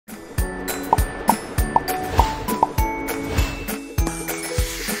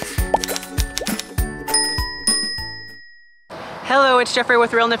it's Jeffrey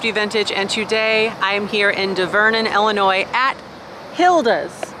with Real Nifty Vintage, and today I am here in Vernon, Illinois at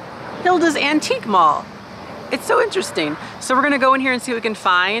Hilda's Antique Mall. It's so interesting. So we're gonna go in here and see what we can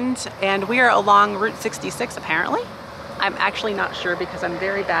find, and we are along Route 66 apparently. I'm actually not sure because I'm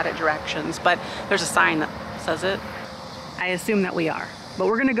very bad at directions, but there's a sign that says it. I assume that we are. But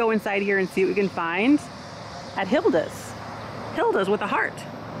we're gonna go inside here and see what we can find at Hilda's. Hilda's with a heart.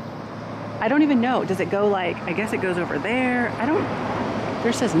 I don't even know. Does it go like, I guess it goes over there. I don't,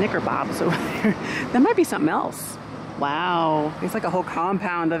 there says Knickerbob's over there. That might be something else. Wow, it's like a whole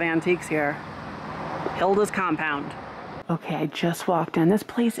compound of antiques here. Hilda's compound. Okay, I just walked in. This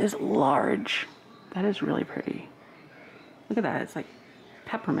place is large. That is really pretty. Look at that, it's like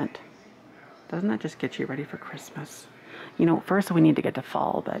peppermint. Doesn't that just get you ready for Christmas? You know, first we need to get to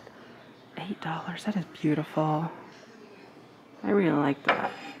fall, but $8, that is beautiful. I really like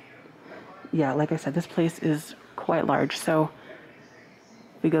that. Yeah, like I said, this place is quite large. So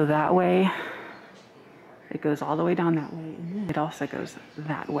we go that way. It goes all the way down that way. And then it also goes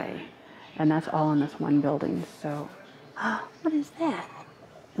that way. And that's all in this one building. So, what is that?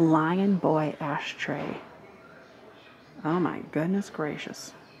 Lion Boy ashtray. Oh my goodness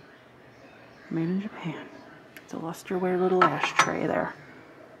gracious. Made in Japan. It's a lusterware little ashtray there.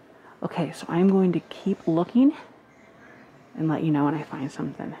 Okay, so I'm going to keep looking and let you know when I find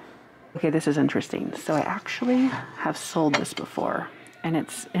something. Okay, this is interesting. So I actually have sold this before, and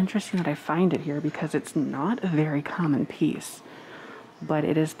it's interesting that I find it here because it's not a very common piece, but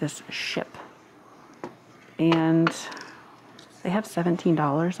it is this ship. And they have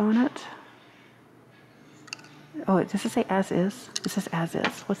 $17 on it. Oh, does it say as is? This is as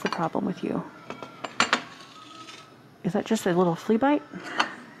is. What's the problem with you? Is that just a little flea bite?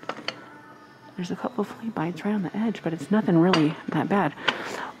 There's a couple of flea bites right on the edge, but it's nothing really that bad.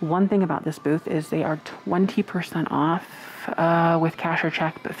 One thing about this booth is they are 20% off with cash or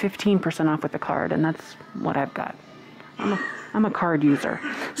check, but 15% off with the card, and that's what I've got. I'm a card user.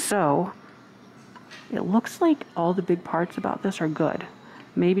 So it looks like all the big parts about this are good.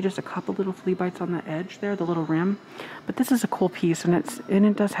 Maybe just a couple little flea bites on the edge there, the little rim. But this is a cool piece, and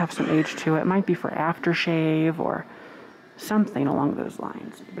it does have some age to it. It might be for aftershave or something along those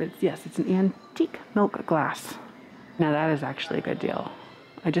lines. But it's an antique milk glass. Now that is actually a good deal.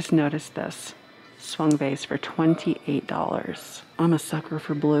 I just noticed this swung vase for $28. I'm a sucker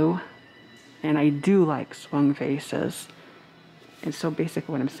for blue, and I do like swung vases. And so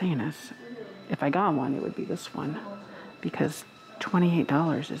basically what I'm saying is, if I got one, it would be this one, because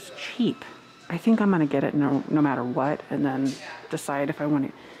 $28 is cheap. I think I'm gonna get it no matter what, and then decide if I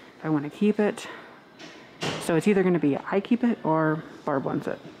want to keep it. So it's either gonna be I keep it or Barb wants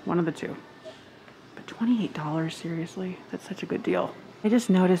it, one of the two. But $28, seriously, that's such a good deal. I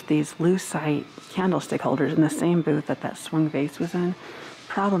just noticed these lucite candlestick holders in the same booth that swung vase was in.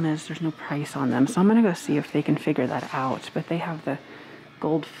 Problem is there's no price on them, so I'm gonna go see if they can figure that out. But they have the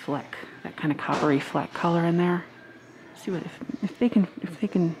gold fleck, that kind of coppery fleck color in there. See what if they can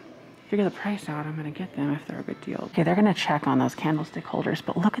figure the price out, I'm gonna get them if they're a good deal. Okay, they're gonna check on those candlestick holders,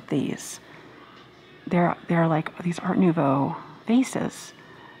 but look at these. They're like these Art Nouveau vases.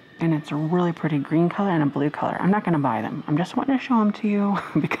 And it's a really pretty green color and a blue color. I'm not gonna buy them. I'm just wanting to show them to you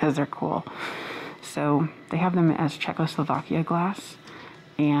because they're cool. So they have them as Czechoslovakia glass,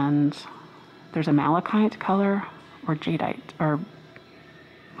 and there's a malachite color or jadeite, or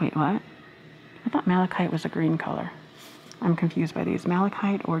wait, what? I thought malachite was a green color. I'm confused by these.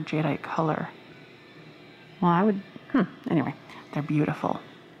 Malachite or jadeite color. Well, I would, anyway, they're beautiful.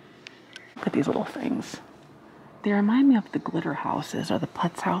 Look at these little things. They remind me of the glitter houses or the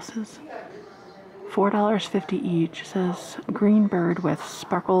putz houses. $4.50 each. It says green bird with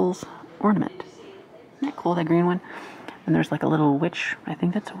sparkles ornament. Isn't that cool, that green one? And there's like a little witch. I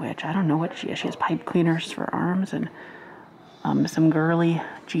think that's a witch. I don't know what she is. She has pipe cleaners for arms and some girly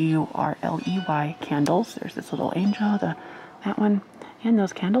G-U-R-L-E-Y candles. There's this little angel, that one, and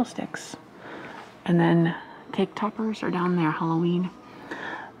those candlesticks. And then cake toppers are down there, Halloween.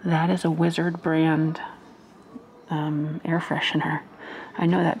 That is a Wizard brand air freshener. I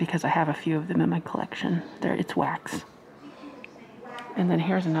know that because I have a few of them in my collection. It's wax. And then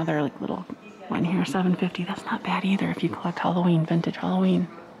here's another like little one here, $7.50. That's not bad either if you collect Halloween, vintage Halloween.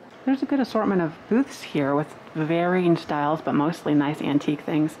 There's a good assortment of booths here with varying styles, but mostly nice antique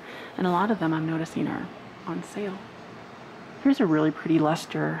things. And a lot of them I'm noticing are on sale. Here's a really pretty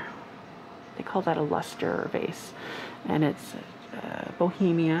luster. They call that a luster vase. And it's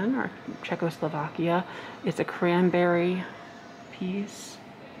Bohemian or Czechoslovakia. It's a cranberry piece.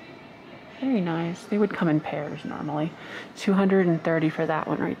 Very nice. They would come in pairs normally. $230 for that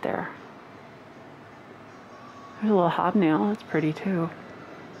one right there. There's a little hobnail. That's pretty too.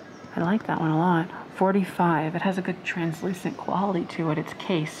 I like that one a lot. 45. It has a good translucent quality to it. It's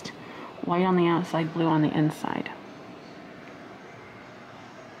cased. White on the outside, blue on the inside.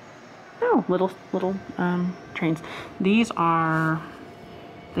 Oh, little trains. These are,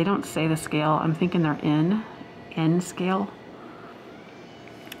 they don't say the scale. I'm thinking they're N scale.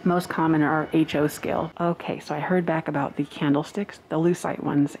 Most common are HO scale. Okay, so I heard back about the candlesticks, the lucite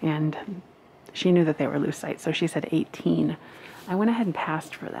ones, and she knew that they were lucite, so she said 18. I went ahead and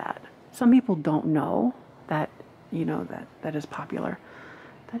passed for that. Some people don't know that, you know, that is popular.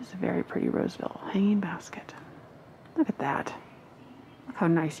 That is a very pretty Roseville hanging basket. Look at that. Look how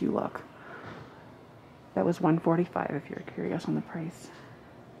nice you look. That was $145 if you're curious on the price.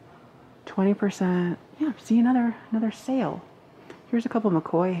 20%. Yeah, see, another sale. Here's a couple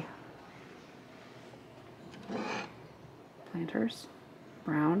McCoy planters.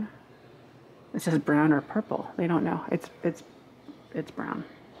 Brown. It says brown or purple. They don't know. It's brown.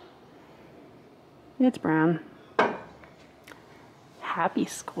 It's brown. Happy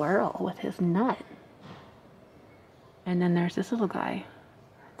squirrel with his nut. And then there's this little guy.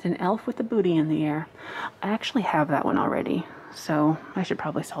 It's an elf with a booty in the air. I actually have that one already, so I should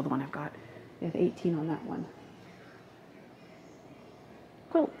probably sell the one I've got. They have 18 on that one.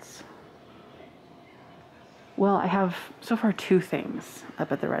 Quilts. Well, I have so far 2 things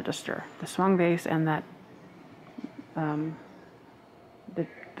up at the register. The swung vase and that, the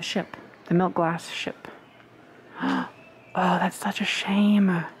ship. The milk glass ship. Oh, that's such a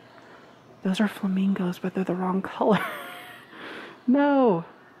shame. Those are flamingos, but they're the wrong color. No.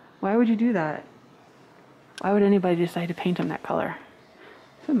 Why would you do that? Why would anybody decide to paint them that color?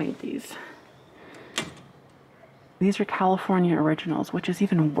 Who made these? These are California originals, which is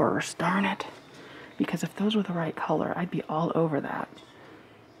even worse, darn it. Because if those were the right color, I'd be all over that.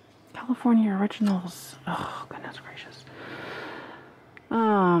 California originals. Oh, goodness gracious.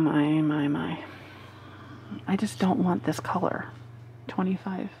 Oh, my. I just don't want this color.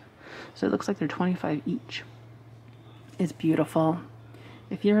 25. So it looks like they're 25 each. It's beautiful.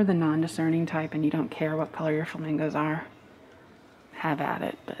 If you're the non-discerning type and you don't care what color your flamingos are, have at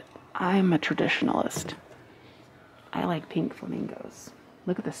it. But I'm a traditionalist. I like pink flamingos.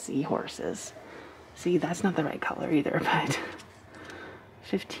 Look at the seahorses. See, that's not the right color either, but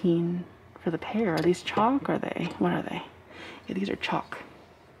 15 for the pair. Are these chalk or are they? What are they? Yeah, these are chalk.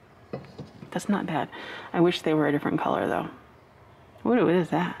 That's not bad. I wish they were a different color though. What is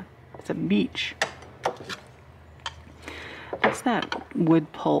that? It's a beech. What's that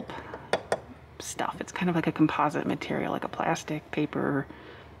wood pulp stuff? It's kind of like a composite material, like a plastic, paper.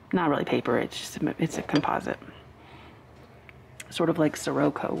 Not really paper, it's a composite. Sort of like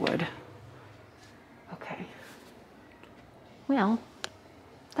Sirocco wood. Okay. Well,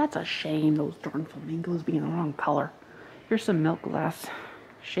 that's a shame, those darn flamingos being the wrong color. Here's some milk glass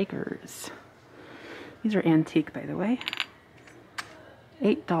shakers. These are antique, by the way.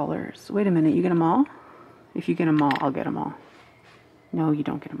 $8. Wait a minute, you get them all? If you get them all, I'll get them all. No, you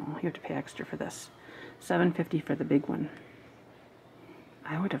don't get them all. You have to pay extra for this. $7.50 for the big one.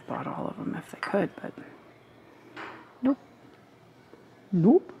 I would have bought all of them if they could, but nope.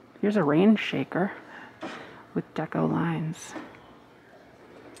 Nope. Here's a rain shaker with deco lines.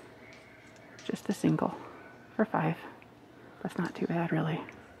 Just a single for $5. That's not too bad, really.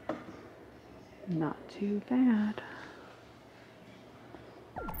 Not too bad.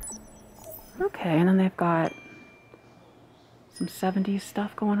 Okay, and then they've got some 70s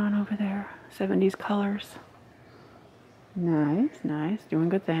stuff going on over there. 70s colors. Nice, nice. Doing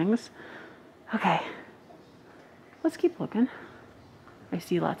good things. Okay. Let's keep looking. I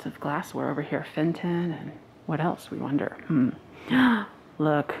see lots of glassware over here. Fenton and what else, we wonder?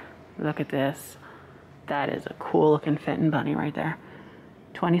 Look at this. That is a cool looking Fenton bunny right there.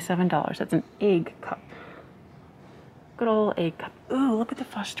 $27. That's an egg cup. Good old egg cup. Ooh, look at the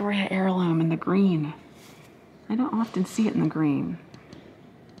Fostoria heirloom in the green. I don't often see it in the green.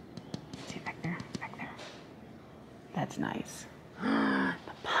 See back there, back there. That's nice. The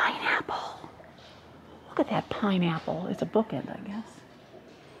pineapple. Look at that pineapple. It's a bookend, I guess.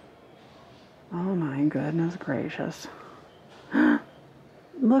 Oh my goodness gracious.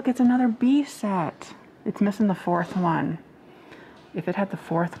 Look, it's another bee set. It's missing the 4th one. If it had the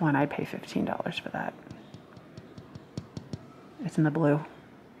 4th one, I'd pay $15 for that. It's in the blue.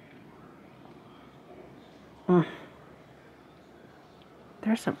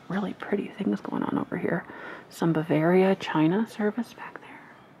 There's some really pretty things going on over here. Some Bavaria China service back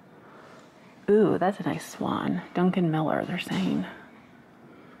there. Ooh, that's a nice swan. Duncan Miller, they're saying.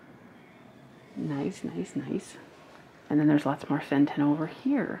 Nice, nice, nice. And then there's lots more Fenton over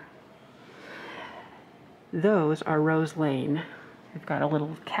here. Those are Rose Lane. We've got a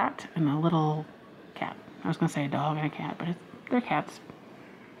little cat and a little cat. I was gonna say a dog and a cat, but they're cats.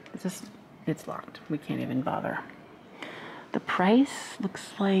 It's locked. We can't even bother. The price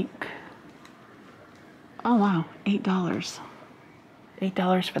looks like, oh wow, $8.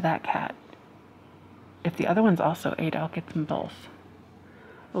 $8 for that cat. If the other one's also $8, I'll get them both.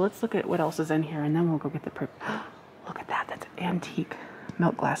 Well, let's look at what else is in here, and then we'll go get the look at that. That's antique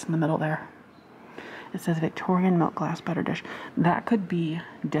milk glass in the middle there. It says Victorian milk glass butter dish. That could be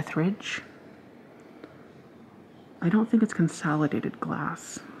Dithridge. I don't think it's consolidated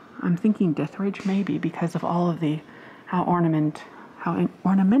glass. I'm thinking Dithridge maybe because of all of the how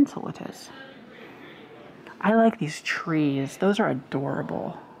ornamental it is. I like these trees. Those are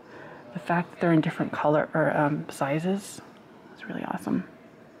adorable. The fact that they're in different color or sizes is really awesome.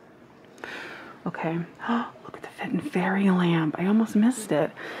 Okay, look at the Fit and Fairy lamp. I almost missed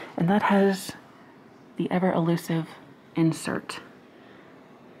it. And that has the ever elusive insert.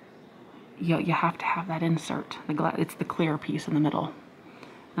 You have to have that insert. It's the clear piece in the middle.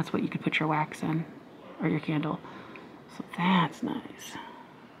 That's what you could put your wax in, or your candle. So that's nice.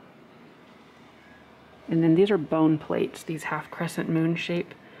 And then these are bone plates, these half crescent moon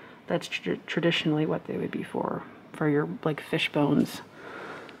shape. That's traditionally what they would be for your like fish bones.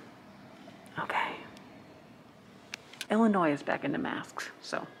 Okay. Illinois is back into masks,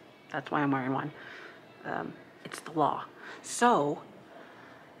 so that's why I'm wearing one. It's the law. So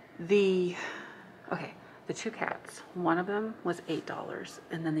the two cats, one of them was $8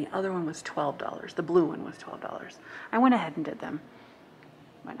 and then the other one was $12. The blue one was $12. I went ahead and did them.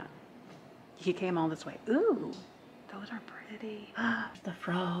 Why not? He came all this way. Ooh, those are pretty. The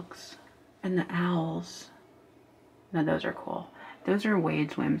frogs and the owls. Now those are cool. Those are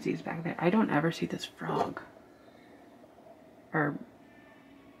Wade's Whimsies back there. I don't ever see this frog or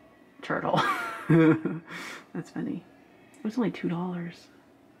turtle. That's funny. It was only $2.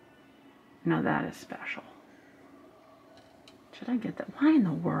 Now that is special. Should I get that? Why in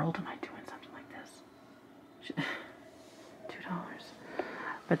the world am I doing something like this? $2.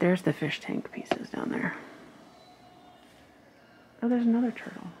 But there's the fish tank pieces down there. Oh, there's another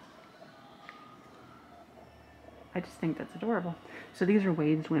turtle. I just think that's adorable. So these are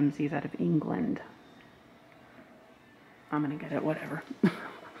Wade's Whimsies out of England. I'm gonna get it, whatever.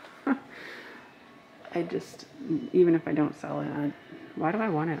 I just, even if I don't sell it, why do I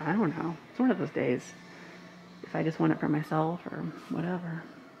want it? I don't know. It's one of those days. If I just want it for myself or whatever.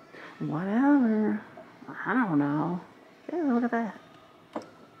 Whatever. I don't know. Yeah, look at that.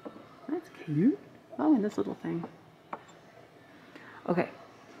 That's cute. Oh, and this little thing. Okay.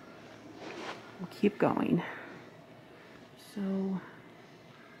 We'll keep going. So,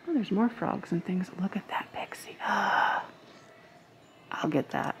 oh, there's more frogs and things. Look at that pixie. I'll get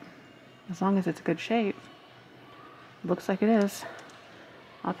that. As long as it's good shape. Looks like it is.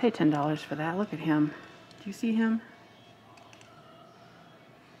 I'll pay $10 for that. Look at him. Do you see him?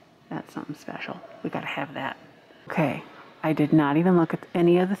 That's something special. We gotta have that. Okay. I did not even look at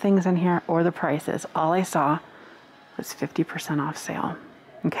any of the things in here or the prices. All I saw was 50% off sale.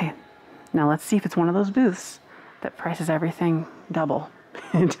 Okay. Now let's see if it's one of those booths that prices everything double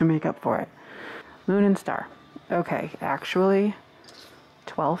to make up for it. Moon and Star. Okay, actually,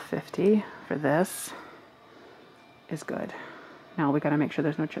 $12.50 for this is good. Now we gotta make sure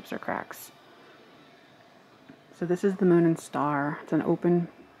there's no chips or cracks. So this is the Moon and Star. It's an open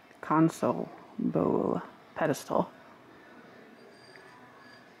console bowl pedestal.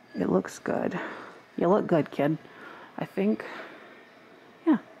 It looks good. You look good, kid. I think,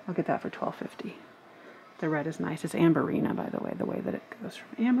 yeah, I'll get that for $12.50. The red is nice. It's amberina, by the way that it goes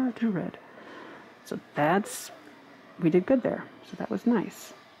from amber to red. So we did good there. So that was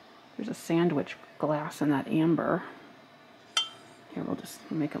nice. There's a sandwich glass in that amber. Here, we'll just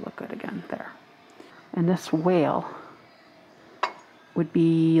make it look good again. There. And this whale would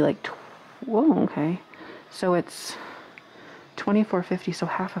be like, whoa, okay. So it's $24.50, so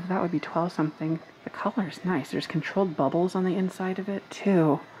half of that would be 12 something. The color is nice. There's controlled bubbles on the inside of it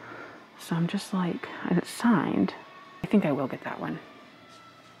too. So I'm just like, and it's signed. I think I will get that one.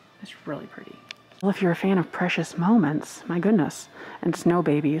 It's really pretty. Well, if you're a fan of Precious Moments, my goodness, and Snow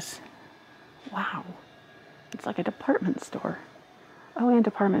Babies, wow. It's like a department store. Oh, and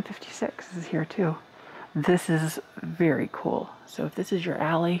Department 56 is here too. This is very cool. So if this is your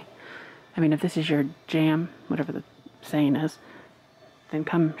alley, if this is your jam, whatever the saying is, then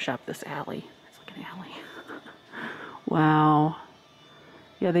come shop this alley. It's like an alley. Wow.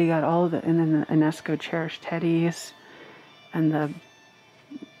 Yeah, they got all of the, and then the UNESCO Cherished Teddies, and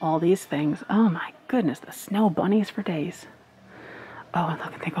all these things. Oh my goodness, the snow bunnies for days. Oh, and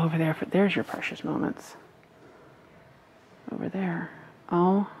look, I think over there, there's your Precious Moments. over there.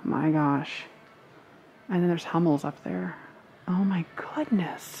 Oh my gosh. And then there's Hummels up there. Oh my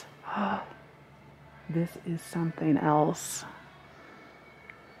goodness. This is something else.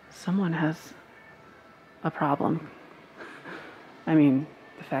 Someone has a problem. I mean,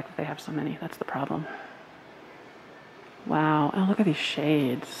 the fact that they have so many, that's the problem. Wow. Oh, look at these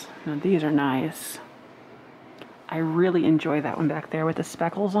shades. Now, these are nice. I really enjoy that one back there with the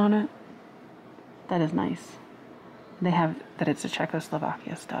speckles on it. That is nice. They have that it's a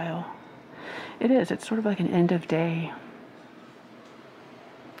Czechoslovakia style. It is. It's sort of like an end of day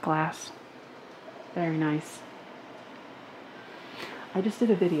glass. Very nice. I just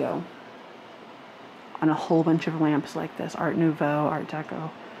did a video on a whole bunch of lamps like this, Art Nouveau, Art Deco.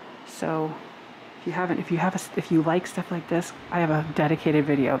 So if you like stuff like this, I have a dedicated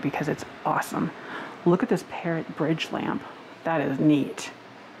video because it's awesome. Look at this parrot bridge lamp. That is neat.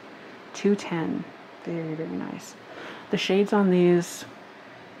 210. Very, very nice. The shades on these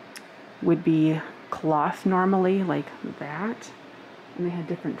would be cloth normally, like that. And they had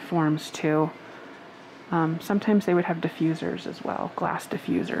different forms too. Sometimes they would have diffusers as well, glass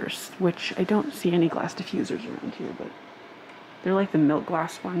diffusers, which I don't see any glass diffusers around here, but they're like the milk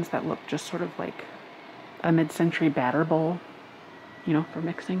glass ones that look just sort of like a mid-century batter bowl, you know, for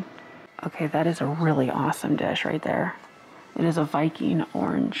mixing. Okay, that is a really awesome dish right there. It is a Viking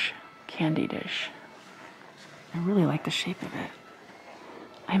orange candy dish. I really like the shape of it.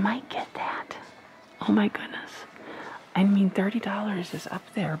 I might get that. Oh my goodness. I mean, $30 is up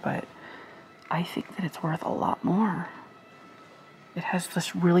there, but I think that it's worth a lot more. It has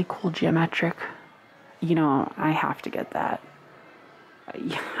this really cool geometric, you know, I have to get that.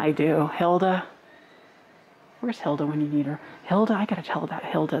 I do. Hilda. Where's Hilda when you need her? Hilda, I gotta tell that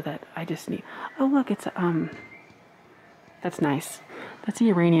Hilda that I just need. Oh, look, it's, that's nice. That's a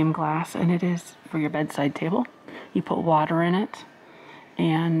uranium glass, and it is for your bedside table. You put water in it,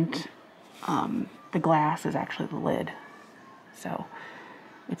 and the glass is actually the lid. So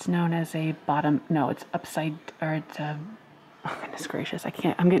it's known as a bottom, no, it's upside, or it's a, oh goodness gracious,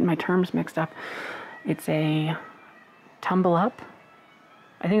 I'm getting my terms mixed up. It's a tumble up.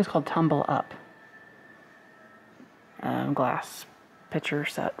 I think it's called tumble up. Glass pitcher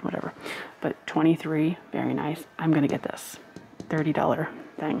set, whatever. But 23, very nice. I'm gonna get this $30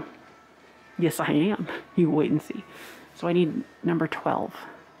 thing. Yes, I am. You wait and see. So I need number 12.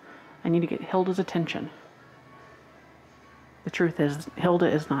 I need to get Hilda's attention. The truth is, Hilda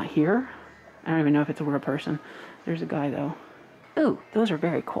is not here. I don't even know if it's a real person. There's a guy though. Ooh, those are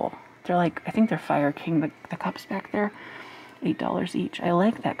very cool. They're like, I think they're Fire King, the cups back there. $8 each. I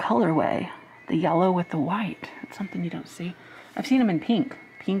like that colorway. The yellow with the white. It's something you don't see. I've seen them in pink.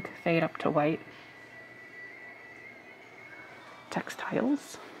 Pink fade up to white.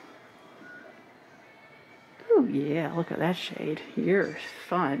 Textiles. Oh yeah, look at that shade. You're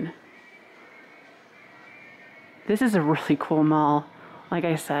fun. This is a really cool mall. Like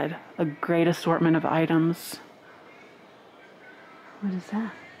I said, a great assortment of items. What is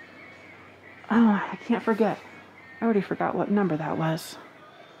that? Oh, I can't forget. I already forgot what number that was.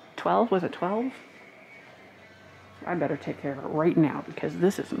 12? Was it 12? I better take care of it right now because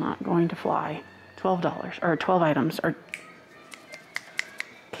this is not going to fly. $12, or 12 items, or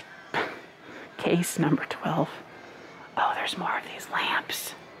case number 12. Oh, there's more of these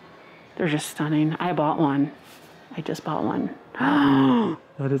lamps. They're just stunning. I bought one. I just bought one.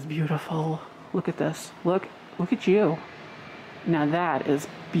 That is beautiful. Look at this. Look at you. Now that is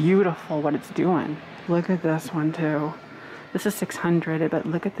beautiful what it's doing. Look at this one too. This is 600, but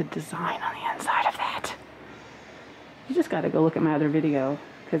look at the design on the inside of that. You just got to go look at my other video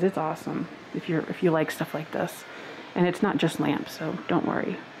because it's awesome if you like stuff like this. And it's not just lamps, so don't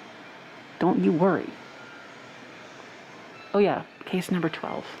worry. Don't you worry. Oh yeah, case number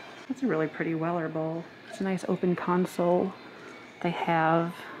 12. That's a really pretty Weller bowl. It's a nice open console. They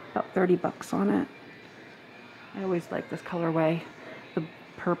have about 30 bucks on it. I always like this colorway. The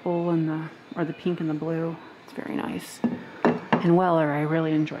purple and the pink and the blue. It's very nice. And Weller, I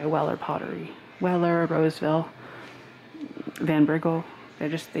really enjoy Weller pottery. Weller, Roseville, Van Briggle. They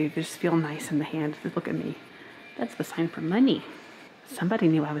just feel nice in the hand. Look at me. That's the sign for money. Somebody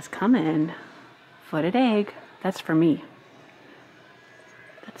knew I was coming. Footed egg. That's for me.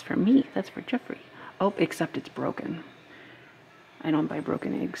 That's for me. That's for Jeffrey. Oh, except it's broken. I don't buy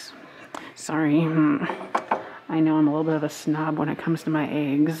broken eggs. Sorry. I know I'm a little bit of a snob when it comes to my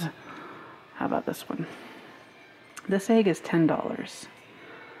eggs. How about this one? This egg is $10.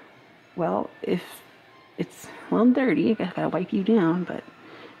 Well, if it's a little dirty, I gotta wipe you down, but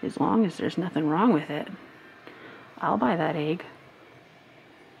as long as there's nothing wrong with it, I'll buy that egg.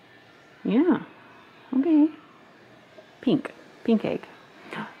 Yeah. Okay. Pink egg.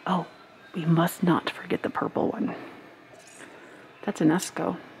 Oh, we must not forget the purple one. That's an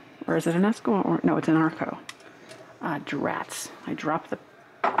Esco. Or is it an Esco? Or no, it's an Arco. Ah, drats. I dropped the...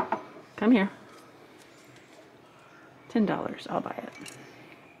 Come here. $10. I'll buy it.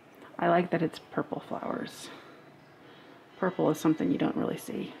 I like that it's purple flowers. Purple is something you don't really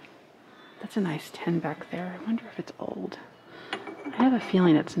see. That's a nice 10 back there. I wonder if it's old. I have a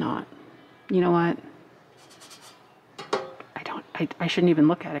feeling it's not. You know what? I shouldn't even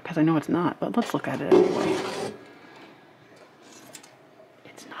look at it because I know it's not, but let's look at it anyway.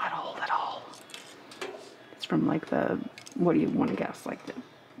 It's not old at all. It's from like the, what do you want to guess, like the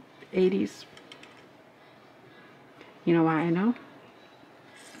 80s? You know why I know?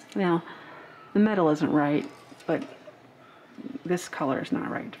 Well, the metal isn't right, but this color is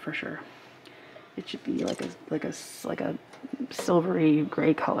not right for sure. It should be like a silvery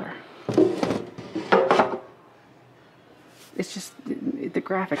gray color. It's just, the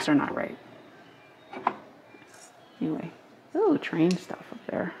graphics are not right. Anyway, oh, train stuff up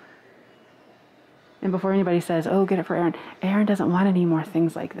there. And before anybody says, oh, get it for Aaron, Aaron doesn't want any more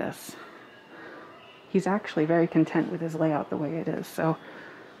things like this. He's actually very content with his layout the way it is, so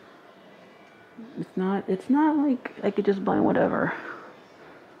it's not like I could just buy whatever.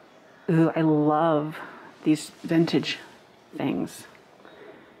 Ooh, I love these vintage things.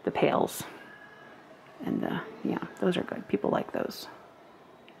 The pails. And yeah, those are good. People like those.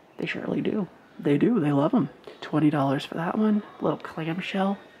 They surely do. They do. They love them. $20 for that one. Little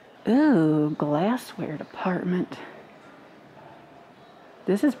clamshell. Ooh, glassware department.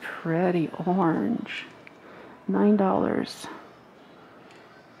 This is pretty orange. $9.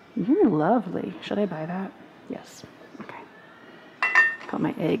 You're lovely. Should I buy that? Yes. Okay. Put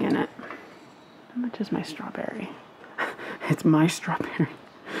my egg in it. How much is my strawberry? It's my strawberry.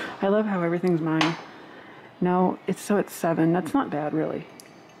 I love how everything's mine. No, it's 7. That's not bad, really.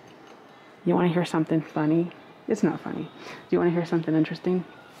 You want to hear something funny? It's not funny. Do you want to hear something interesting?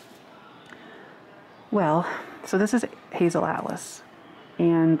 Well, so this is Hazel Atlas.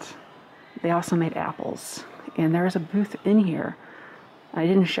 And they also made apples. And there is a booth in here. I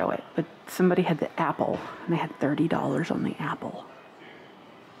didn't show it, but somebody had the apple. And they had $30 on the apple.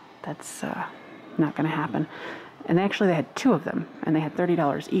 That's not going to happen. And actually they had 2 of them. And they had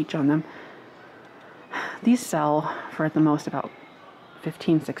 $30 each on them. These sell for at the most about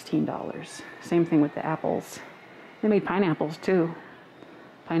 $15, $16. Same thing with the apples. They made pineapples too.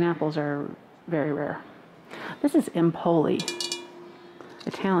 Pineapples are very rare. This is Empoli,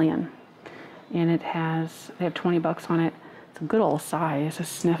 Italian, and they have 20 bucks on it. It's a good old size, a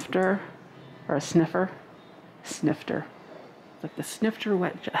snifter, or a sniffer. Snifter. It's like the snifter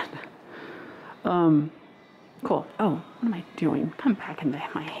wet jet. Cool. Oh, what am I doing? Come back into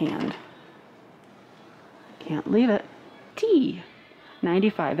my hand. Can't leave it. Tea.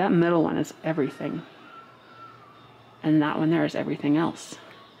 95. That middle one is everything. And that one there is everything else.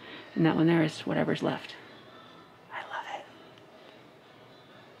 And that one there is whatever's left. I love it.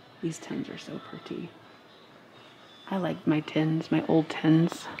 These tins are so pretty. I like my tins, my old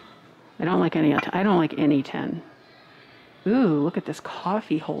tins. I don't like any tin. Ooh, look at this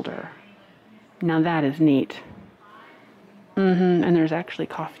coffee holder. Now that is neat. And there's actually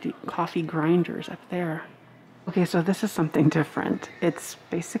coffee grinders up there. Okay, so this is something different. It's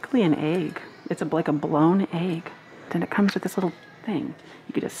basically an egg. It's like a blown egg. Then it comes with this little thing.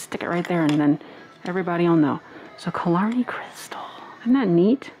 You could just stick it right there and then everybody will know. So Killarney Crystal. Isn't that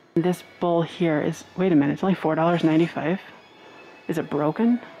neat? This bowl here is, wait a minute, it's only $4.95. Is it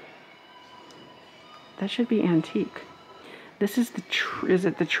broken? That should be antique. This is is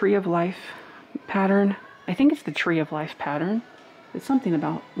it the Tree of Life pattern? I think it's the Tree of Life pattern. It's something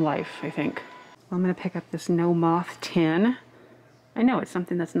about life, I think. I'm going to pick up this No Moth tin. I know it's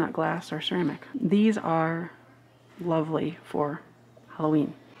something that's not glass or ceramic. These are lovely for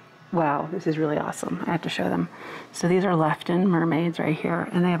Halloween. Wow, this is really awesome. I have to show them. So these are Lefton mermaids right here,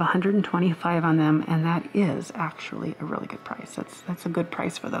 and they have 125 on them, and that is actually a really good price. That's a good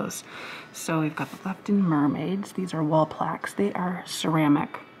price for those. So we've got the Lefton mermaids. These are wall plaques. They are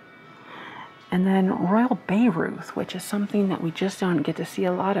ceramic. And then Royal Bayreuth, which is something that we just don't get to see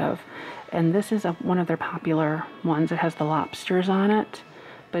a lot of. And this is one of their popular ones. It has the lobsters on it.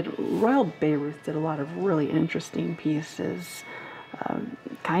 But Royal Bayreuth did a lot of really interesting pieces.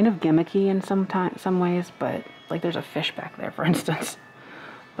 Kind of gimmicky in some ways, but like there's a fish back there, for instance.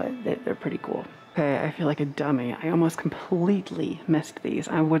 But they're pretty cool. Okay, I feel like a dummy. I almost completely missed these.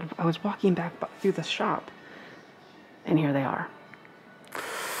 I was walking back through the shop, and here they are.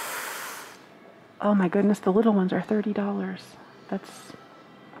 Oh my goodness, the little ones are $30.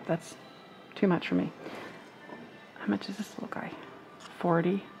 That's too much for me. How much is this little guy?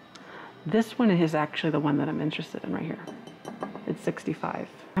 40. This one is actually the one that I'm interested in right here. It's 65.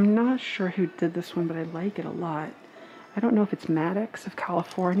 I'm not sure who did this one, but I like it a lot. I don't know if it's Maddox of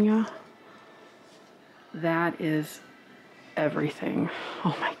California. That is everything.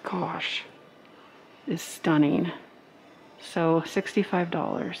 Oh my gosh. It's stunning. So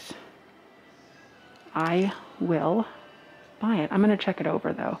 $65. I will buy it. I'm gonna check it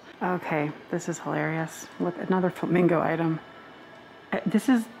over though. Okay, this is hilarious. Look, another flamingo item. This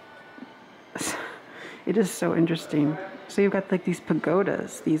is, it is so interesting. So you've got like these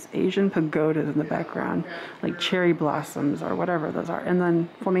pagodas, these Asian pagodas in the background, like cherry blossoms or whatever those are, and then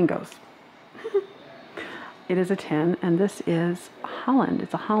flamingos. It is a 10, and this is Holland.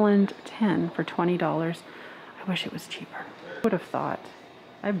 It's a Holland 10 for $20. I wish it was cheaper. Would have thought.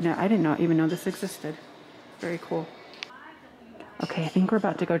 I didn't even know this existed. Very cool. Okay, I think we're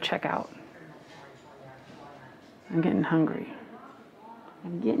about to go check out. I'm getting hungry.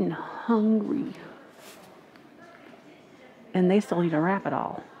 I'm getting hungry. And they still need to wrap it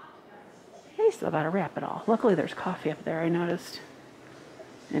all. They still gotta wrap it all. Luckily there's coffee up there, I noticed.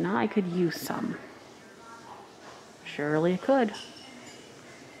 And I could use some. Surely could.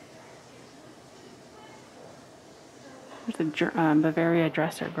 There's the Bavaria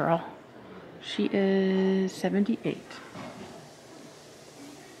dresser girl. She is 78.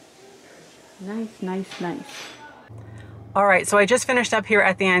 Nice, nice, nice. All right, so I just finished up here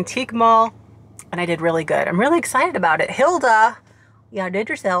at the antique mall and I did really good. I'm really excited about it. Hilda, you outdid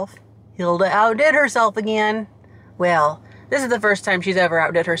yourself. Hilda outdid herself again. Well, this is the first time she's ever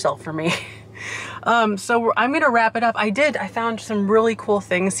outdid herself for me. So I'm gonna wrap it up. I found some really cool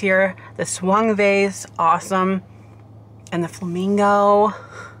things here. The swung vase, awesome. And the flamingo,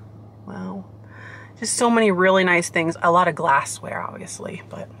 wow. Just so many really nice things. A lot of glassware, obviously,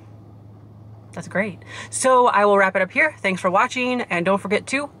 but that's great. So I will wrap it up here. Thanks for watching, and don't forget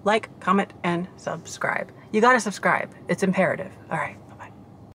to like, comment, and subscribe. You gotta subscribe. It's imperative. All right.